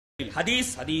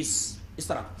حدیث اس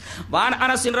طرح وعن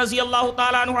انس رضی اللہ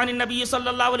تعالی عنہ عن النبی صلی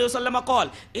اللہ علیہ وسلم قال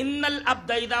ان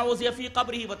العبد اذا وضع في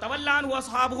قبره وتولى عنه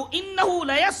اصحابه انه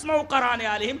لا يسمع قران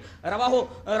عليهم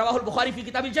رواه البخاری فی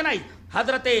کتاب الجنائز.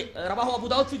 حضرت رواہ ابو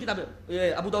داؤد فی کتاب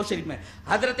ابو داؤد شریف میں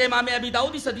حضرت امام ابی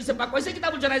داؤد اس حدیث پاک ویسے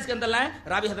کتاب الجنائز کے اندر لائے.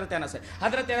 راوی حضرت انس ہے.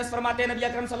 حضرت انس فرماتے ہیں نبی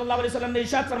اکرم صلی اللہ علیہ وسلم نے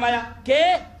ارشاد فرمایا کہ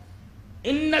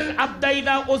ان العبد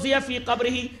اذا وضع في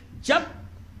قبره، جب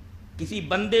کسی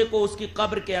بندے کو اس کی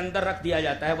قبر کے اندر رکھ دیا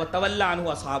جاتا ہے، وتولی عنہ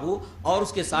اصحابہ، اور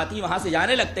اس کے ساتھی وہاں سے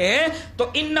جانے لگتے ہیں، تو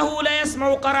انہ لا یسمع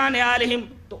قران علیہم،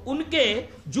 تو ان کے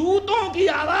جوتوں کی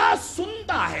آواز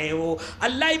سنتا ہے وہ.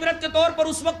 اللہ عبرت کے طور پر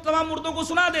اس وقت تمام مردوں کو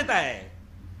سنا دیتا ہے،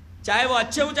 چاہے وہ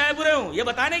اچھے ہوں چاہے برے ہوں، یہ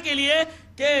بتانے کے لیے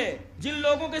کہ جن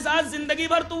لوگوں کے ساتھ زندگی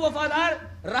بھر تو وفادار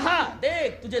رہا،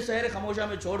 دیکھ تجھے شہر خموشہ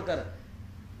میں چھوڑ کر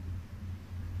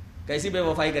کیسی بے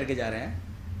وفائی کر کے جا رہے ہیں.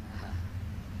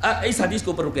 اس حدیث کے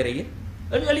اوپر رکے رہیے.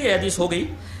 یہ حدیث ہو گئی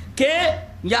کہ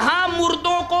یہاں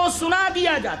مردوں کو سنا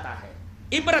دیا جاتا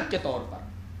ہے عبرت کے طور پر.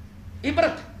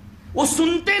 عبرت وہ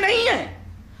سنتے نہیں ہیں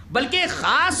بلکہ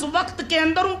خاص وقت کے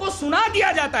اندر ان کو سنا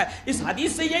دیا جاتا ہے. اس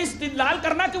حدیث سے یہ استدلال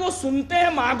کرنا کہ وہ سنتے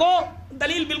ہیں مانگو،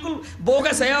 دلیل بالکل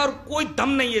بوگس ہے اور کوئی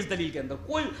دم نہیں ہے اس دلیل کے اندر،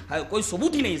 کوئی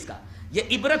ثبوت ہی نہیں اس کا. یہ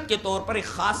عبرت کے طور پر ایک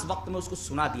خاص وقت میں اس کو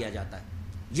سنا دیا جاتا ہے،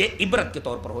 یہ عبرت کے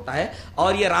طور پر ہوتا ہے.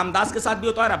 اور یہ رامداس کے ساتھ بھی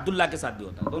ہوتا ہے اور عبداللہ کے ساتھ بھی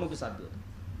ہوتا ہے، دونوں کے ساتھ بھی ہوتا ہے.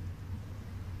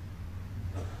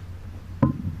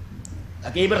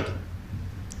 تاکہ عبرت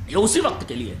یہ اسی وقت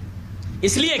کے لیے،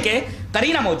 اس لیے کہ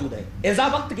قرینہ موجود ہے، اذا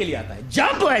وقت کے لیے آتا ہے.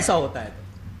 جب ایسا ہوتا ہے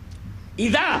تو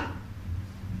اذا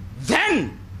when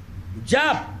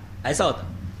جب ایسا ہوتا ہے،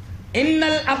 ان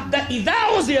العبد اذا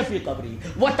وضع فی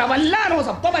قبرہ وتولی عنہ،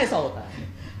 سب تب ایسا ہوتا ہے.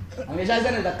 ہمیشہ ایسا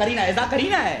نہیں ہوتا. قرینہ اذا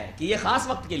قرینہ ہے کہ یہ خاص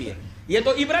وقت کے لیے. یہ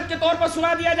تو عبرت کے طور پر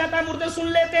سنا دیا جاتا ہے، مردے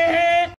سن لیتے ہیں.